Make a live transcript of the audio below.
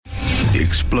The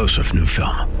explosive new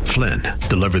film, Flynn,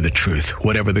 deliver the truth,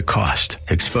 whatever the cost.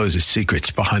 Exposes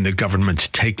secrets behind the government's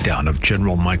takedown of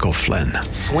General Michael Flynn.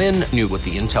 Flynn knew what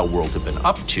the intel world had been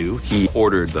up to. He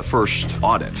ordered the first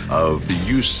audit of the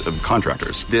use of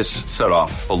contractors. This set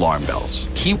off alarm bells.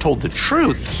 He told the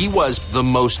truth. He was the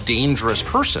most dangerous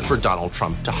person for Donald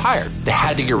Trump to hire. They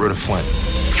had to get rid of Flynn.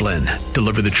 Flynn,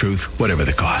 deliver the truth, whatever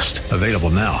the cost. Available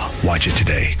now. Watch it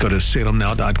today. Go to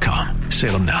salemnow.com.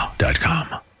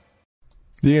 salemnow.com.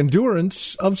 The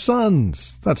Endurance of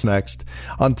Sons. That's next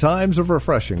on Times of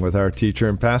Refreshing with our teacher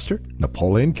and pastor,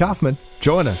 Napoleon Kaufman.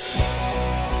 Join us.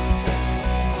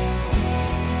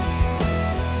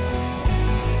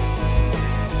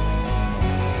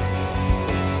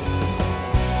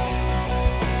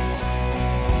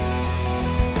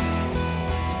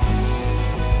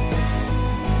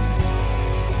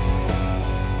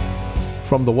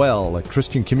 From the Well, a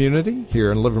Christian community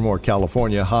here in Livermore,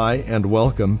 California. Hi, and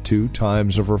welcome to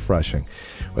Times of Refreshing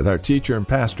with our teacher and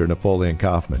pastor, Napoleon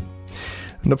Kaufman.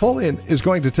 Napoleon is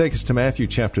going to take us to Matthew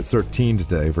chapter 13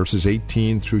 today, verses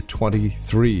 18 through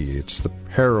 23. It's the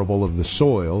parable of the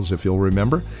soils, if you'll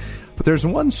remember. But there's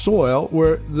one soil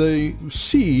where the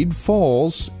seed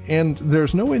falls and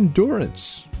there's no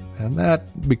endurance. And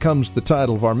that becomes the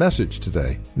title of our message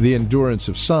today, The Endurance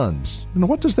of Sons. And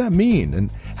what does that mean?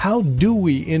 And how do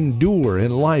we endure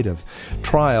in light of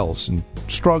trials and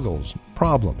struggles and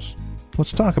problems?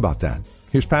 Let's talk about that.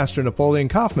 Here's Pastor Napoleon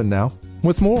Kaufman now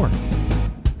with more.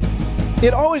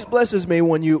 It always blesses me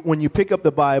when you pick up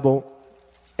the Bible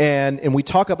and we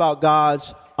talk about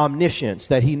God's omniscience,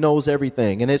 that he knows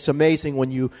everything. And it's amazing when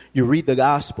you read the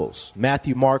Gospels,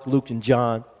 Matthew, Mark, Luke, and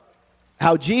John,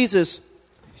 how Jesus...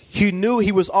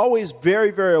 He was always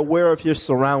very, very aware of his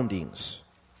surroundings.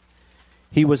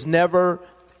 He was never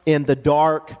in the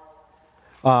dark.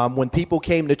 When people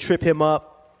came to trip him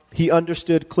up, he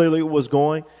understood clearly what was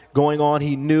going on.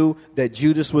 He knew that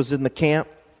Judas was in the camp.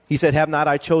 He said, "Have not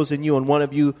I chosen you, and one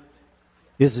of you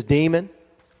is a demon?"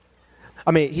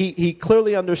 I mean, he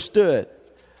clearly understood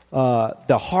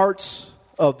the hearts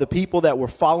of the people that were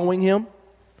following him.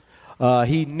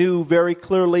 He knew very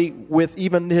clearly with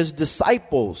even his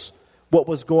disciples what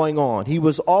was going on. He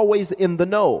was always in the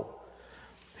know.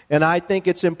 And I think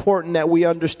it's important that we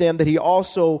understand that he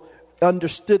also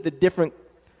understood the different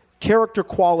character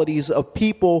qualities of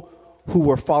people who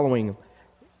were following him.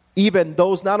 Even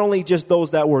those, not only just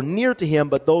those that were near to him,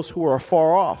 but those who are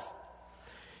far off.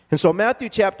 And so Matthew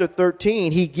chapter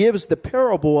 13, he gives the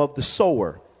parable of the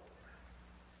sower.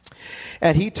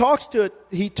 And he talks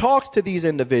to these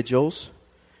individuals,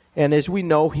 and as we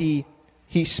know, he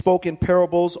spoke in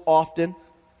parables often,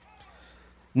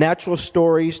 natural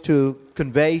stories to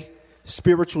convey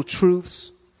spiritual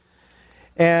truths.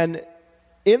 And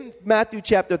in Matthew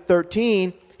chapter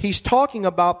 13, he's talking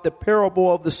about the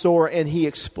parable of the sower, and he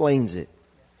explains it.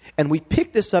 And we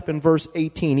pick this up in verse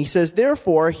 18. He says,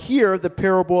 "Therefore, hear the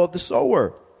parable of the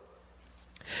sower.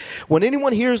 When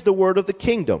anyone hears the word of the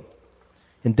kingdom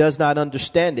and does not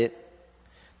understand it,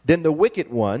 then the wicked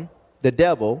one, the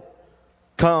devil,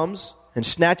 comes and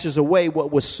snatches away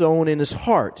what was sown in his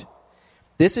heart.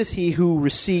 This is he who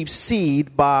receives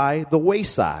seed by the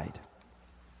wayside.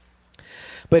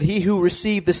 But he who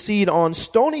received the seed on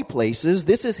stony places,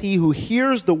 this is he who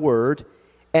hears the word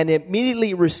and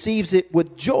immediately receives it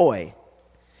with joy.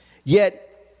 Yet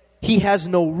he has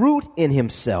no root in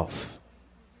himself,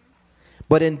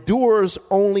 but endures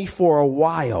only for a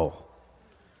while."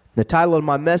 The title of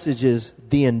my message is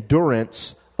The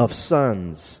Endurance of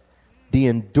Sons. The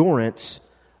Endurance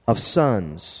of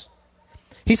Sons.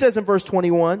 He says in verse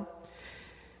 21,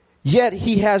 "Yet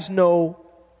he has no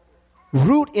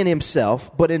root in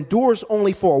himself, but endures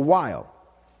only for a while.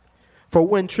 For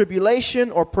when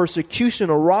tribulation or persecution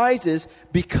arises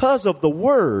because of the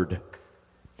word,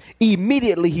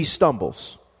 immediately he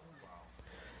stumbles.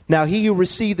 Now he who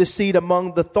received the seed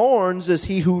among the thorns is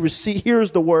he who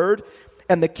hears the word,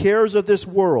 and the cares of this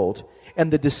world,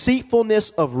 and the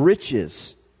deceitfulness of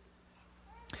riches."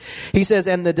 He says,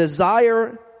 "And the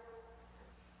desire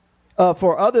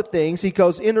for other things," he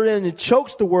goes, "enter in and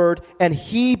chokes the word, and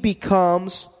he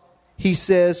becomes," he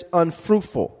says,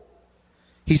 "unfruitful."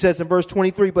 He says in verse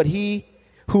 23, "But he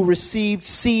who received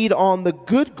seed on the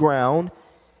good ground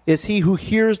is he who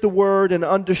hears the word and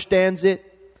understands it,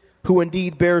 who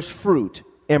indeed bears fruit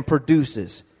and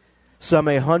produces, some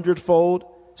 100-fold,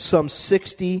 some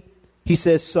 60, he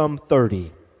says some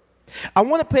 30. I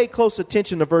want to pay close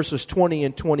attention to verses 20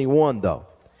 and 21, though.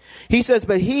 He says,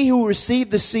 "But he who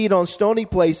received the seed on stony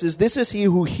places, this is he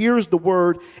who hears the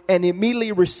word and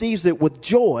immediately receives it with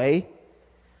joy.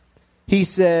 He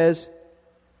says,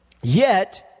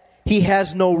 yet he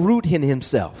has no root in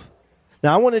himself.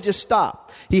 Now, I want to just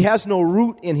stop. He has no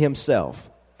root in himself.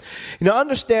 You know,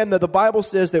 understand that the Bible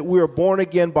says that we are born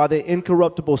again by the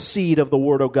incorruptible seed of the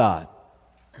Word of God.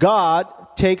 God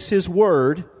takes His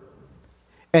Word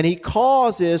and He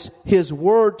causes His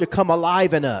Word to come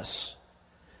alive in us.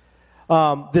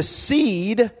 The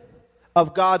seed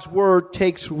of God's Word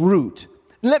takes root.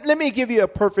 Let me give you a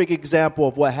perfect example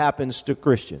of what happens to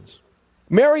Christians.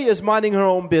 Mary is minding her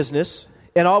own business,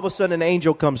 and all of a sudden an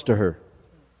angel comes to her.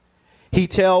 He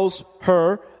tells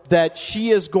her that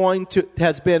she is going to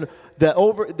that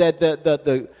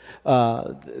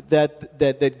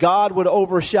God would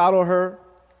overshadow her,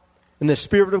 and the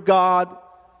Spirit of God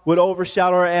would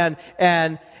overshadow her,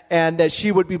 and that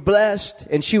she would be blessed,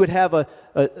 and she would have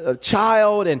a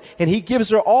child, and he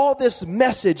gives her all this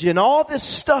message, and all this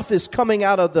stuff is coming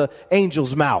out of the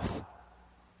angel's mouth.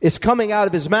 It's coming out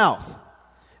of his mouth,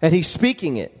 and he's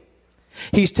speaking it.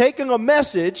 He's taking a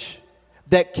message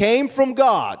that came from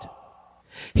God.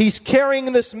 He's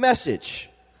carrying this message,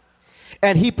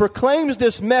 and he proclaims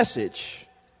this message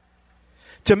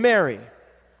to Mary.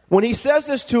 When he says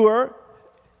this to her,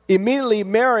 immediately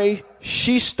Mary,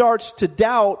 she starts to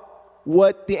doubt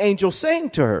what the angel's saying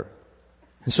to her.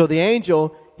 And so the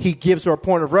angel, he gives her a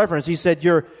point of reference. He said,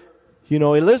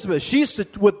 Elizabeth, she's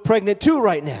pregnant too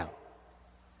right now.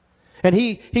 And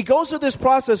he goes through this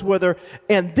process with her,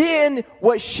 and then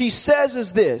what she says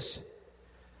is this.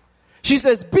 She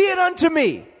says, "Be it unto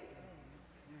me,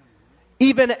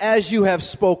 even as you have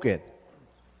spoken."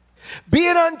 Be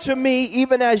it unto me,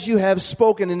 even as you have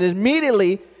spoken. And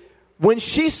immediately, when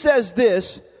she says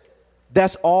this,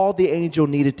 that's all the angel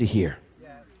needed to hear.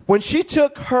 When she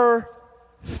took her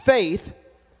faith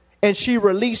and she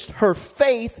released her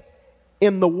faith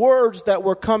in the words that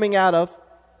were coming out of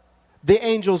the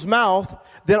angel's mouth,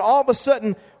 then all of a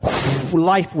sudden,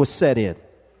 life was set in.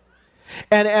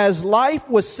 And as life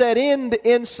was set in the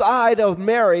inside of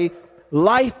Mary,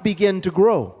 life began to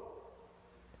grow.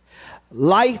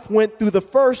 Life went through the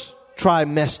first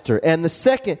trimester and the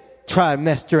second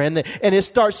trimester, and it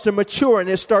starts to mature, and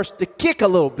it starts to kick a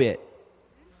little bit.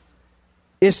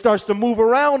 It starts to move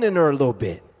around in her a little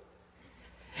bit.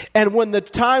 And when the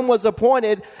time was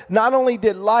appointed, not only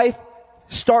did life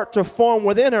start to form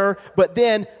within her, but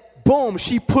then, boom,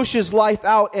 she pushes life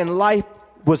out, and life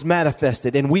was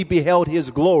manifested, and we beheld his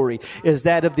glory as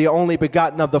that of the only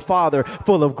begotten of the Father,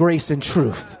 full of grace and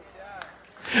truth.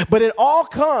 But it all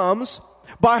comes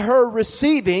by her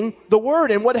receiving the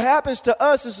word. And what happens to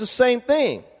us is the same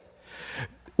thing.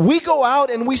 We go out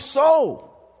and we sow.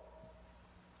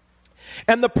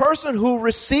 And the person who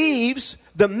receives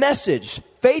the message,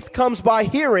 faith comes by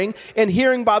hearing, and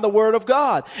hearing by the word of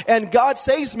God. And God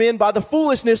saves men by the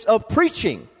foolishness of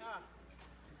preaching.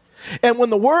 And when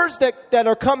the words that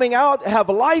are coming out have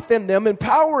life in them and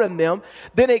power in them,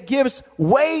 then it gives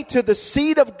way to the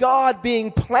seed of God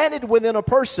being planted within a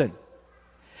person.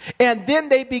 And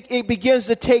then it begins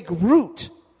to take root.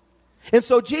 And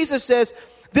so Jesus says,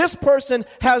 this person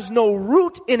has no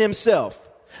root in himself.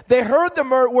 They heard the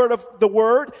word of the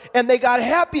word, and they got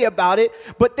happy about it,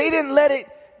 but they didn't let it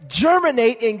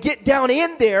germinate and get down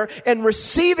in there and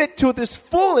receive it to this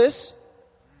fullness,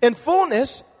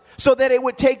 so that it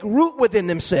would take root within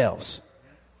themselves.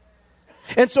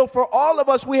 And so for all of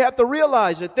us, we have to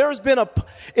realize that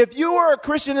if you are a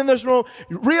Christian in this room,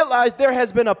 realize there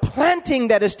has been a planting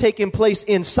that has taken place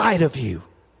inside of you.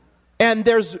 And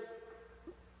there's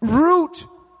root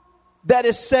that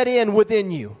is set in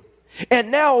within you. And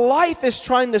now life is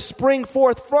trying to spring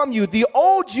forth from you. The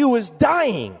old you is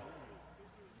dying,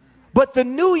 but the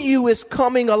new you is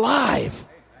coming alive.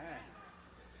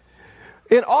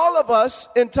 And all of us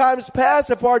in times past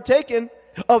have partaken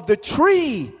of the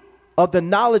tree of the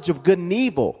knowledge of good and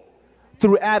evil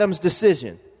through Adam's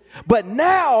decision. But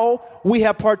now we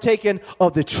have partaken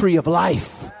of the tree of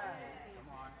life.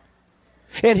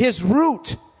 And his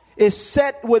root is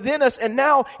set within us, and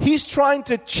now he's trying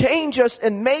to change us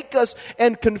and make us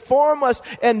and conform us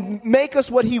and make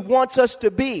us what he wants us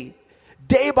to be.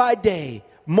 Day by day,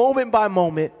 moment by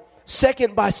moment,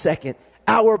 second by second,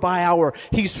 hour by hour,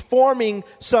 he's forming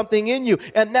something in you.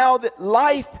 And now that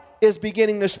life is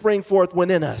beginning to spring forth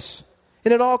within us.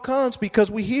 And it all comes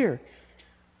because we hear.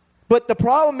 But the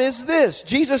problem is this.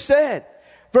 Jesus said,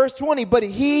 verse 20, but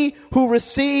he who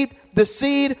received the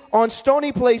seed on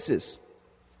stony places,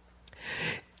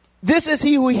 this is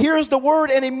he who hears the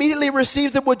word and immediately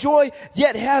receives it with joy,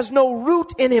 yet has no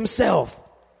root in himself.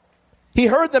 He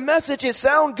heard the message, it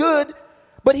sounded good,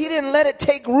 but he didn't let it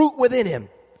take root within him.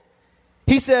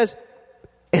 He says,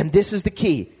 and this is the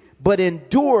key, but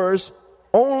endures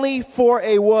only for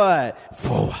a what?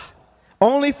 For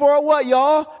Only for a what,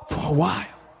 y'all? For a while.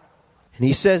 And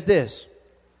he says this.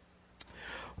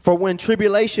 For when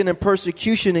tribulation and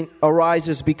persecution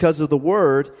arises because of the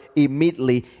word,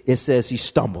 immediately it says he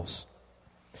stumbles.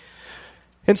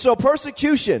 And so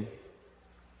persecution,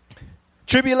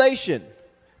 tribulation,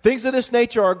 things of this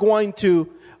nature are going to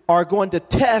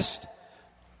test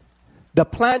the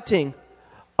planting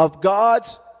of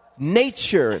God's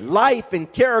nature, life,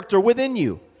 and character within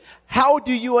you. How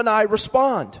do you and I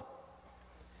respond?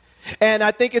 And I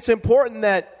think it's important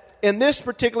that in this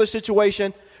particular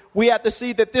situation, we have to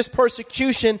see that this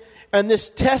persecution and this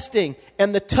testing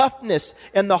and the toughness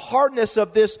and the hardness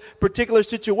of this particular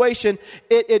situation,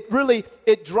 it really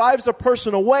drives a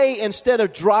person away instead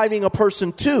of driving a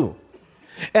person to.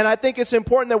 And I think it's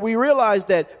important that we realize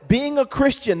that being a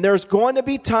Christian, there's going to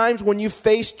be times when you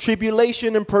face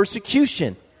tribulation and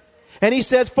persecution. And he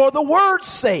said, for the word's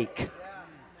sake,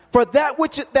 for that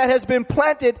has been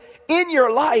planted in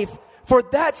your life, for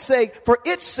its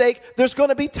sake, there's going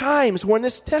to be times when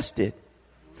it's tested.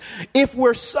 If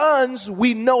we're sons,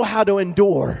 we know how to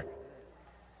endure.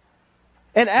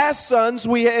 And as sons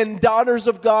and daughters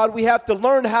of God, we have to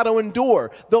learn how to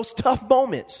endure those tough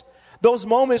moments. Those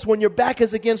moments when your back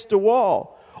is against the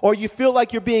wall, or you feel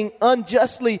like you're being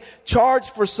unjustly charged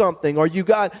for something, or you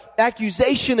got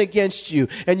accusation against you,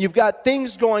 and you've got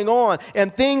things going on,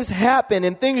 and things happen,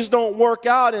 and things don't work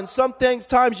out, and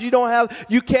sometimes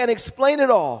you can't explain it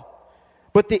all.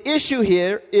 But the issue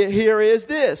here is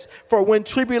this: for when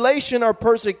tribulation or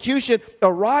persecution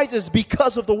arises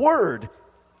because of the word,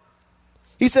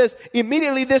 he says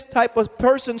immediately this type of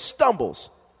person stumbles.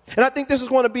 And I think this is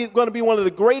going to be one of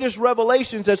the greatest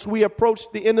revelations as we approach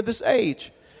the end of this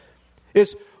age.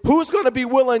 Is who's going to be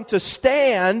willing to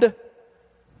stand,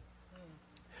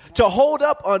 to hold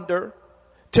up under,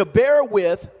 to bear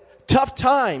with tough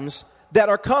times that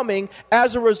are coming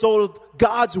as a result of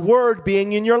God's word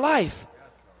being in your life.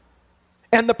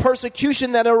 And the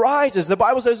persecution that arises. The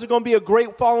Bible says there's going to be a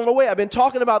great falling away. I've been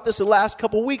talking about this the last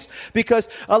couple of weeks because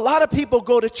a lot of people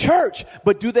go to church,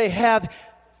 but do they have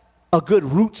a good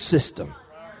root system?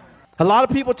 A lot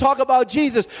of people talk about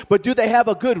Jesus, but do they have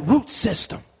a good root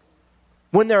system?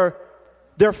 When their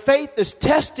faith is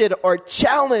tested or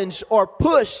challenged or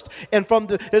pushed, and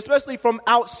especially from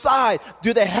outside,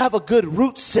 do they have a good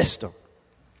root system?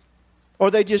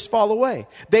 Or they just fall away.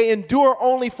 They endure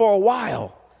only for a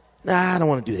while. Nah, I don't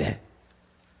want to do that.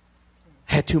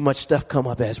 Had too much stuff come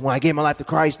up as when I gave my life to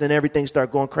Christ, then everything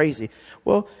started going crazy.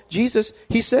 Well, Jesus,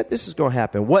 he said this is going to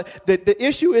happen. The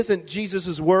issue isn't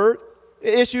Jesus' word.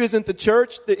 The issue isn't the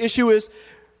church. The issue is,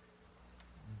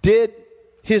 did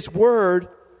his word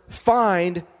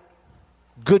find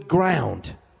good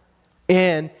ground?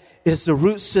 And is the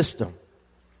root system,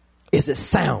 is it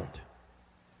sound?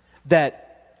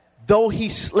 That though he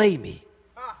slay me,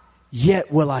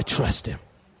 yet will I trust him.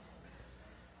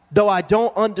 Though I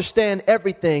don't understand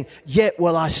everything, yet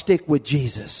will I stick with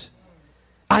Jesus.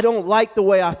 I don't like the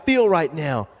way I feel right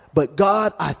now, but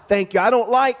God, I thank you. I don't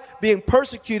like being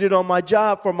persecuted on my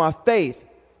job for my faith,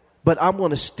 but I'm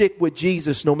going to stick with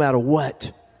Jesus no matter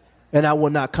what. And I will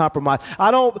not compromise.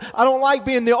 I don't like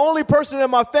being the only person in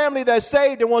my family that's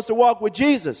saved and wants to walk with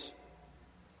Jesus,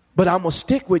 but I'm going to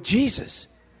stick with Jesus.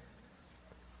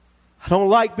 I don't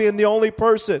like being the only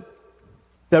person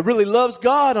that really loves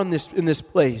God in this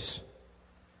place,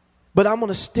 but I'm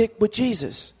going to stick with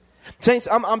Jesus. Saints,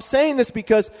 I'm saying this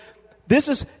because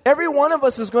every one of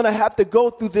us is going to have to go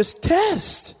through this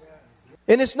test.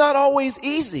 And it's not always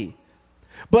easy.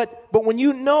 But when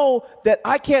you know that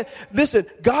I can't, listen,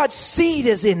 God's seed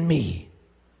is in me.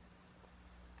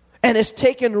 And it's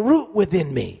taken root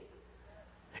within me.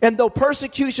 And though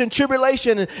persecution,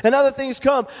 tribulation, and other things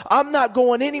come, I'm not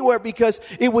going anywhere because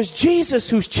it was Jesus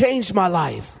who's changed my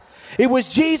life. It was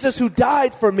Jesus who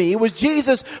died for me. It was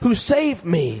Jesus who saved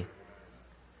me.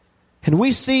 And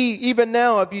we see even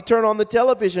now, if you turn on the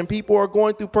television, people are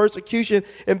going through persecution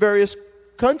in various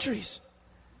countries.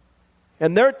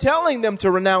 And they're telling them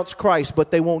to renounce Christ, but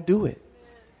they won't do it.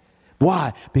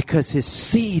 Why? Because his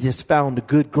seed has found a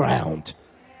good ground.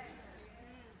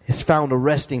 Has found a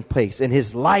resting place, and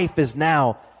his life is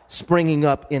now springing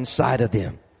up inside of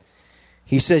them.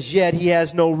 He says, yet he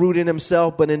has no root in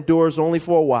himself, but endures only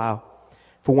for a while.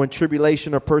 For when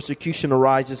tribulation or persecution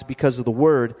arises because of the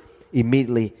word,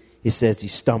 immediately he says he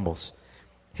stumbles.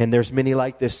 And there's many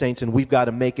like this, saints, and we've got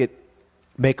to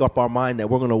make up our mind that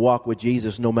we're going to walk with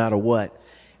Jesus no matter what.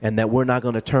 and that we're not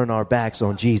going to turn our backs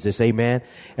on Jesus. Amen.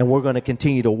 And we're going to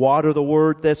continue to water the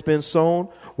word that's been sown.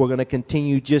 We're going to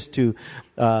continue just to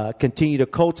continue to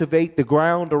cultivate the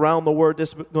ground around the word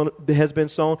that has been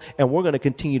sown. And we're going to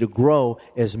continue to grow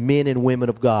as men and women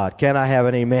of God. Can I have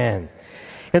an amen?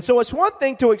 And so it's one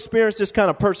thing to experience this kind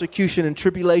of persecution and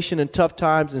tribulation and tough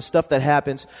times and stuff that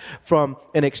happens from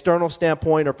an external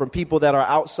standpoint or from people that are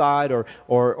outside or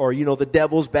the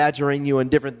devil's badgering you and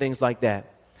different things like that.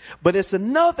 But it's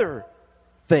another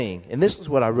thing, and this is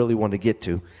what I really want to get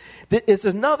to. It's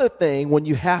another thing when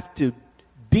you have to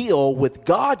deal with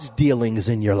God's dealings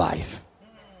in your life.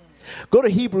 Go to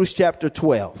Hebrews chapter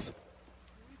 12.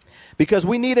 Because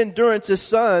we need endurance as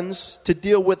sons to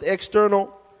deal with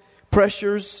external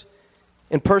pressures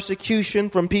and persecution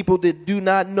from people that do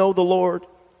not know the Lord.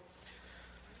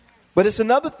 But it's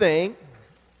another thing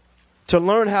to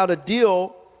learn how to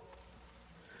deal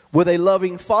with a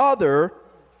loving Father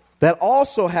that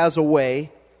also has a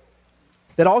way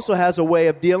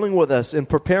of dealing with us and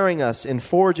preparing us and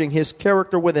forging His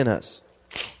character within us.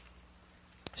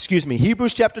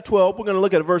 Hebrews chapter 12, we're going to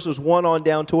look at verses 1 on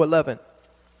down to 11.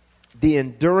 The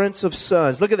endurance of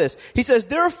sons. Look at this. He says,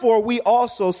 therefore we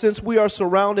also, since we are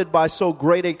surrounded by so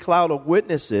great a cloud of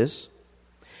witnesses,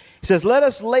 he says, let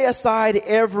us lay aside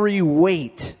every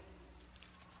weight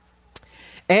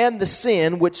and the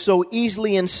sin which so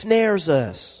easily ensnares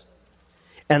us.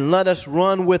 And let us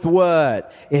run with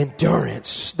what?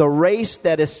 Endurance. The race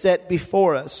that is set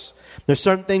before us. There's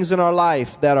certain things in our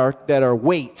life that are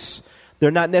weights.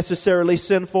 They're not necessarily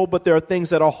sinful, but there are things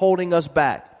that are holding us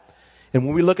back. And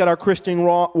when we look at our Christian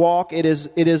walk, it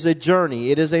is a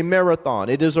journey. It is a marathon.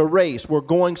 It is a race. We're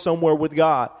going somewhere with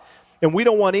God. And we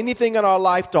don't want anything in our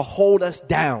life to hold us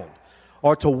down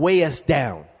or to weigh us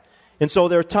down. And so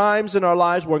there are times in our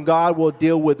lives when God will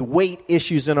deal with weight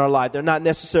issues in our life. They're not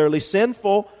necessarily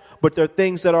sinful, but they're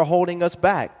things that are holding us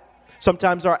back.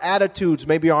 Sometimes our attitudes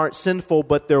maybe aren't sinful,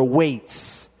 but they're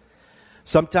weights.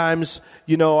 Sometimes,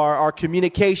 our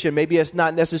communication, maybe it's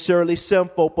not necessarily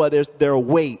sinful, but they're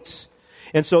weights.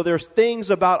 And so there's things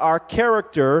about our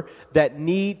character that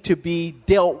need to be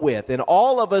dealt with. And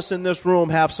all of us in this room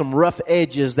have some rough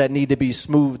edges that need to be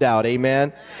smoothed out.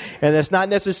 Amen. And it's not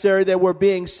necessary that we're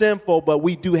being sinful, but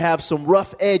we do have some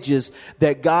rough edges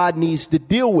that God needs to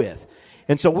deal with.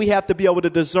 And so we have to be able to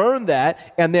discern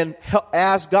that and then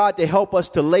ask God to help us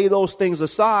to lay those things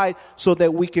aside so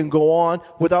that we can go on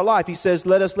with our life. He says,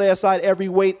 let us lay aside every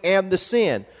weight and the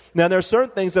sin. Now, there are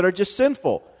certain things that are just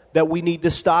sinful that we need to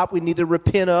stop, we need to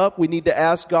repent of, we need to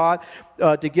ask God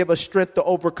to give us strength to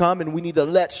overcome, and we need to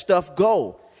let stuff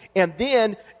go. And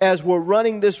then, as we're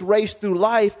running this race through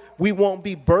life, we won't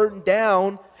be burdened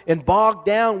down and bogged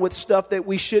down with stuff that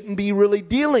we shouldn't be really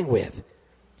dealing with.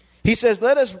 He says,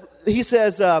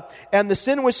 and the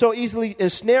sin which so easily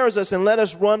ensnares us, and let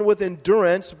us run with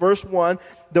endurance, verse 1,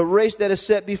 the race that is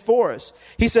set before us.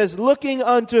 He says, looking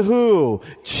unto who?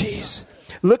 Jesus.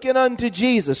 Looking unto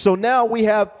Jesus. So now we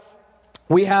have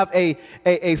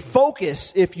a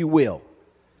focus, if you will.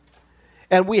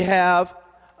 And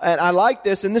I like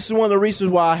this, and this is one of the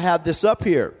reasons why I have this up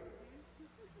here.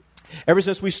 Ever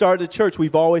since we started the church,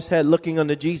 we've always had looking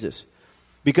unto Jesus.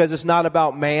 Because it's not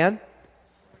about man.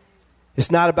 It's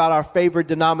not about our favorite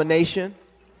denomination.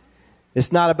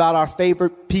 It's not about our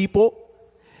favorite people.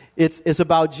 It's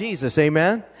about Jesus,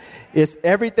 amen?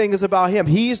 Everything is about Him.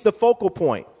 He's the focal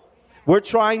point. We're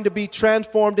trying to be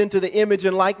transformed into the image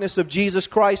and likeness of Jesus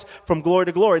Christ from glory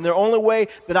to glory. And the only way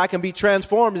that I can be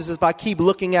transformed is if I keep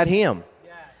looking at Him.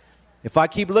 Yes. If I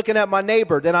keep looking at my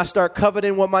neighbor, then I start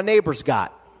coveting what my neighbor's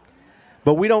got.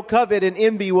 But we don't covet and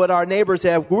envy what our neighbors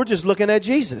have. We're just looking at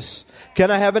Jesus. Can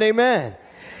I have an amen?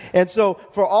 And so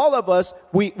for all of us,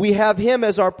 we have Him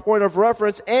as our point of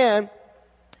reference, and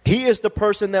He is the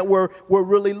person that we're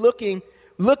really looking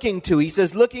to. He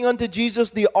says, looking unto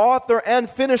Jesus, the author and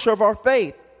finisher of our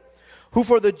faith, who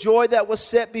for the joy that was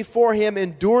set before Him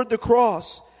endured the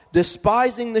cross,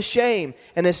 despising the shame,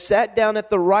 and has sat down at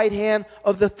the right hand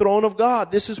of the throne of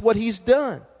God. This is what He's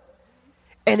done.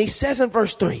 And He says in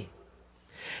verse 3,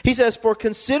 He says, for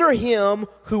consider Him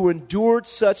who endured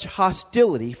such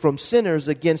hostility from sinners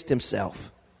against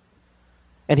Himself.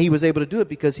 And He was able to do it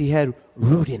because He had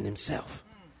root in Himself.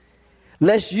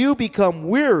 Lest you become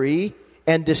weary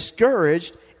and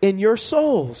discouraged in your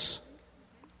souls.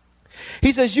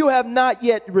 He says, you have not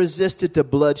yet resisted to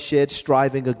bloodshed,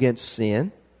 striving against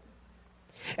sin.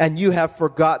 And you have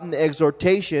forgotten the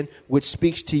exhortation which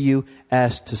speaks to you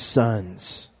as to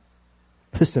sons.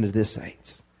 Listen to this,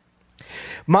 saints.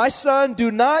 My son, do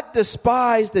not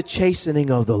despise the chastening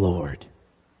of the Lord,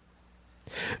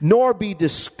 nor be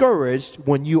discouraged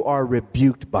when you are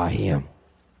rebuked by Him.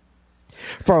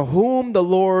 For whom the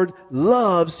Lord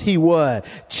loves, he what?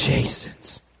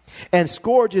 Chastens. And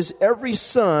scourges every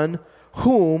son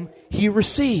whom he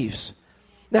receives.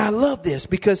 Now I love this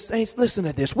because, saints, listen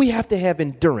to this. We have to have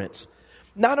endurance.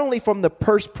 Not only from the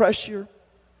pressure,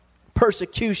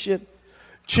 persecution,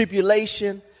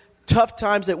 tribulation, tough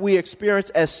times that we experience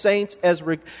as saints as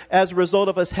a result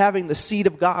of us having the seed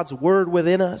of God's word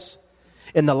within us,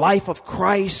 in the life of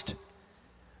Christ,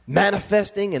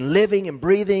 manifesting and living and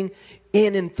breathing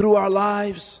in and through our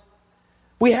lives.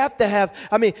 We have to have,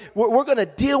 we're going to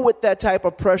deal with that type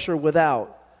of pressure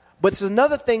without. But it's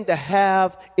another thing to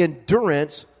have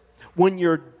endurance when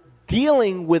you're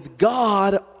dealing with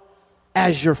God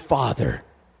as your Father.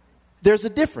 There's a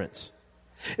difference.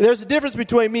 There's a difference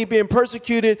between me being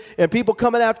persecuted and people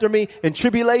coming after me and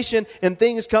tribulation and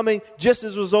things coming just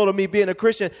as a result of me being a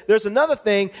Christian. There's another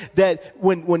thing that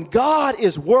when God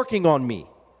is working on me,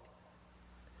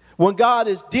 when God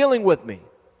is dealing with me,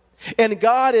 and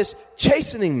God is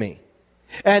chastening me,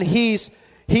 and He's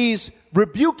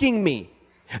rebuking me.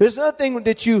 There's another thing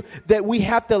that we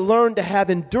have to learn to have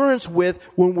endurance with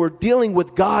when we're dealing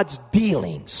with God's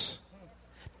dealings.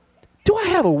 Do I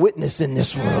have a witness in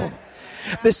this room?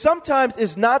 That sometimes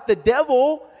it's not the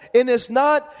devil and it's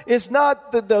not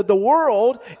the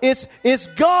world, it's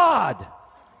God.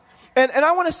 And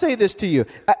I want to say this to you.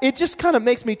 It just kind of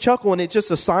makes me chuckle, and it's just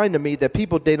a sign to me that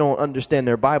they don't understand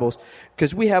their Bibles,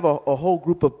 because we have a whole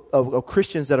group of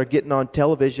Christians that are getting on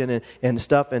television and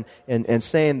stuff and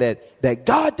saying that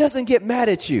God doesn't get mad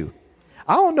at you.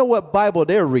 I don't know what Bible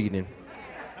they're reading.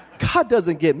 God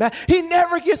doesn't get mad. He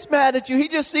never gets mad at you. He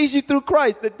just sees you through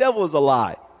Christ. The devil is a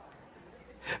lie.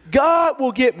 God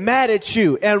will get mad at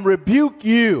you and rebuke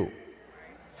you.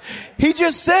 He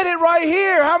just said it right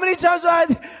here. How many times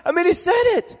he said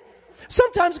it.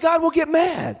 Sometimes God will get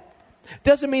mad.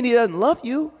 Doesn't mean he doesn't love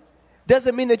you.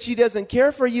 Doesn't mean that he doesn't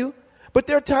care for you. But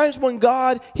there are times when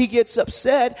he gets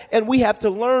upset, and we have to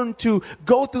learn to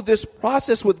go through this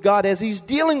process with God as he's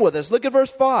dealing with us. Look at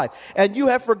verse 5. And you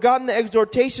have forgotten the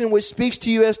exhortation which speaks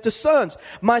to you as to sons.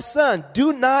 My son,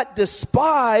 do not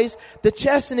despise the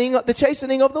chastening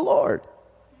of the Lord.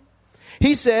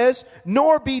 He says,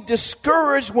 nor be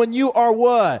discouraged when you are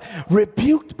what?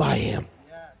 Rebuked by him.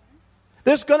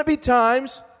 There's going to be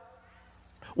times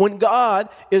when God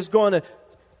is going to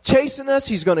chasten us.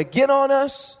 He's going to get on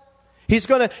us.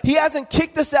 He hasn't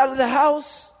kicked us out of the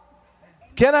house.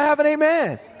 Can I have an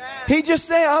amen? He just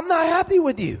saying, I'm not happy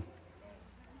with you.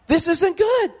 This isn't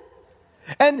good.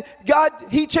 And God,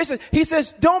 he chastens. He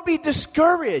says, don't be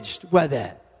discouraged by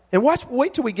that. And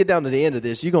wait till we get down to the end of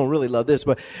this. You're going to really love this.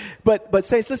 But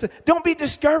saints, listen, don't be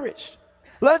discouraged.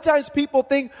 A lot of times people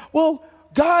think, well,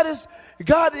 God,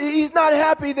 he's not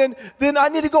happy, then I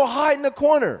need to go hide in the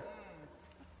corner.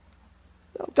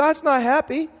 No, God's not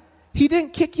happy. He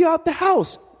didn't kick you out the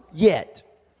house yet.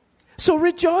 So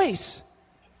rejoice.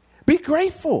 Be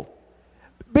grateful.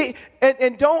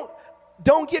 And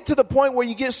don't get to the point where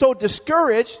you get so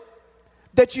discouraged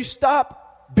that you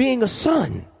stop being a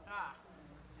son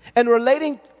and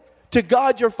relating to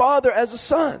God your Father as a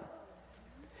son.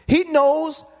 He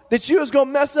knows that you was going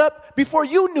to mess up before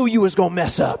you knew you was going to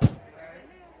mess up.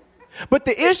 But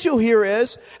the issue here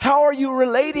is, how are you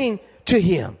relating to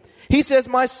him? He says,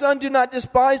 my son, do not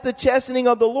despise the chastening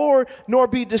of the Lord, nor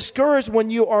be discouraged when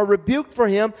you are rebuked for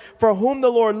him. For whom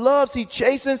the Lord loves, he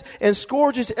chastens and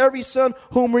scourges every son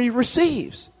whom he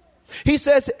receives. He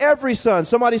says every son.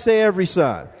 Somebody say every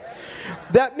son.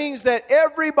 That means that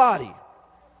everybody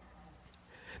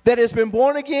that has been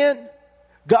born again,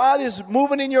 God is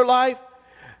moving in your life,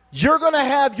 you're going to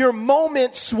have your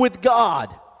moments with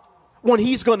God when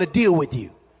he's going to deal with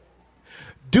you.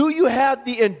 Do you have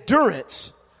the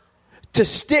endurance to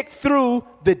stick through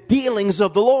the dealings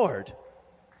of the Lord?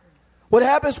 What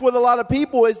happens with a lot of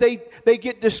people is they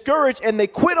get discouraged and they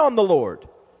quit on the Lord,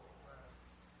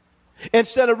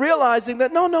 instead of realizing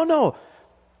that no.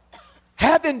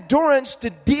 Have endurance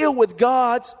to deal with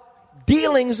God's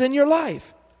dealings in your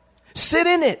life. Sit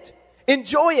in it.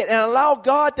 Enjoy it and allow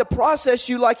God to process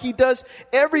you like he does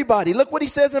everybody. Look what he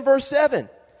says in verse 7.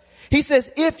 He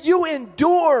says, if you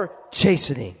endure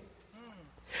chastening,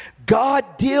 God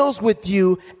deals with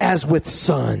you as with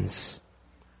sons.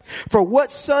 For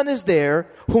what son is there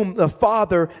whom the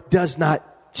Father does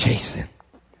not chasten?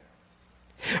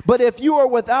 But if you are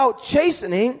without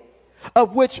chastening,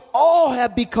 of which all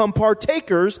have become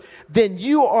partakers, then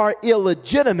you are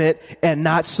illegitimate and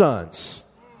not sons.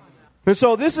 And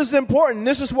so this is important.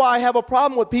 This is why I have a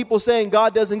problem with people saying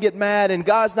God doesn't get mad and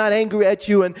God's not angry at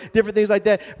you and different things like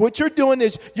that. What you're doing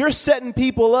is you're setting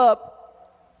people up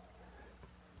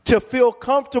to feel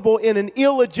comfortable in an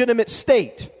illegitimate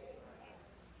state.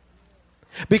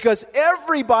 Because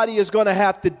everybody is going to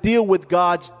have to deal with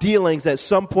God's dealings at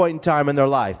some point in time in their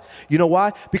life. You know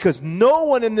why? Because no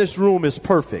one in this room is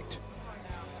perfect.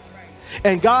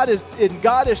 And God is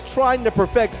trying to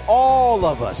perfect all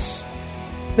of us.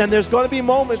 And there's going to be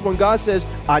moments when God says,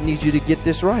 I need you to get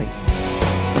this right.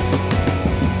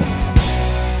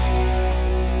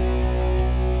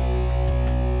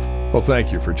 Well,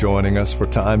 thank you for joining us for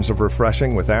Times of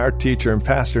Refreshing with our teacher and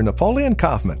pastor, Napoleon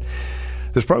Kaufman.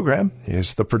 This program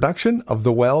is the production of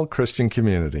the Well Christian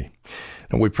Community.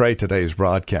 And we pray today's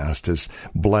broadcast has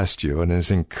blessed you and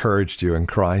has encouraged you in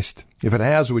Christ. If it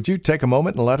has, would you take a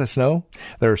moment and let us know?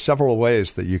 There are several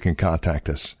ways that you can contact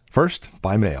us. First,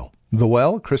 by mail. The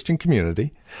Well Christian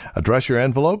Community. Address your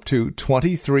envelope to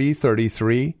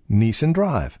 2333 Neeson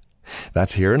Drive.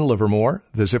 That's here in Livermore.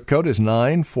 The zip code is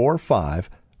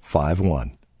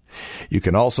 94551. You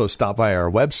can also stop by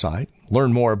our website,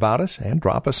 learn more about us, and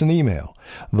drop us an email.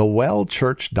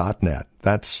 thewellchurch.net.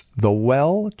 That's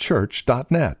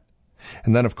thewellchurch.net.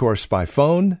 And then, of course, by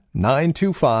phone,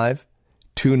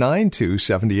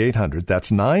 925-292-7800.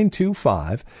 That's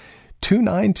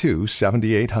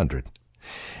 925-292-7800.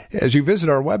 As you visit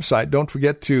our website, don't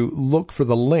forget to look for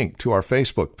the link to our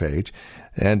Facebook page.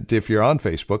 And if you're on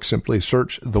Facebook, simply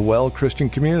search The Well Christian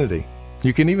Community.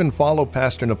 You can even follow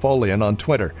Pastor Napoleon on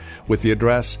Twitter with the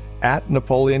address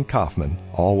 @Napoleon Kaufman,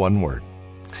 all one word.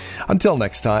 Until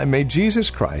next time, may Jesus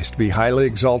Christ be highly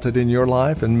exalted in your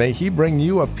life, and may He bring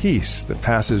you a peace that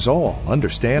passes all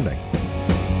understanding.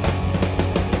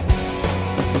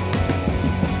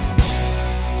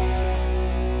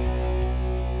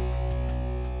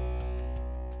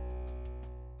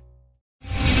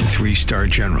 Three-star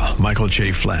General Michael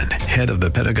J. Flynn, head of the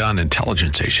Pentagon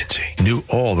Intelligence Agency, knew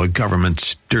all the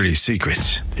government's dirty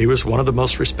secrets. He was one of the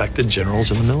most respected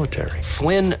generals in the military.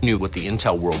 Flynn knew what the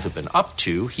intel world had been up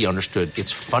to. He understood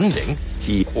its funding.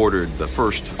 He ordered the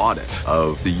first audit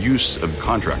of the use of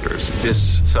contractors.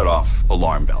 This set off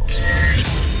alarm bells.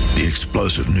 The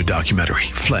explosive new documentary,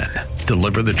 Flynn,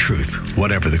 Deliver the Truth,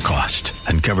 Whatever the Cost,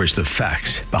 uncovers the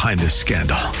facts behind this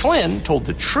scandal. Flynn told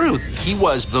the truth. He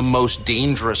was the most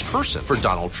dangerous person for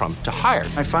Donald Trump to hire.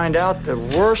 I find out the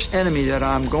worst enemy that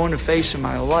I'm going to face in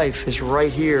my life is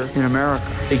right here in America.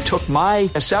 They took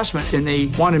my assessment and they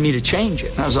wanted me to change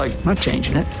it. And I was like, I'm not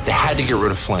changing it. They had to get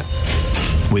rid of Flynn.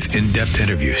 With in-depth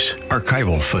interviews,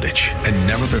 archival footage, and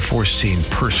never-before-seen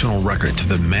personal records of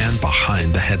the man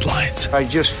behind the headlines. I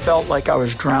just felt like I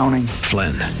was drowning.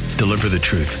 Flynn, Deliver the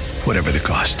Truth, Whatever the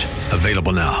Cost.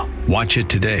 Available now. Watch it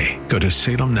today. Go to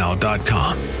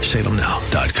salemnow.com.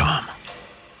 salemnow.com.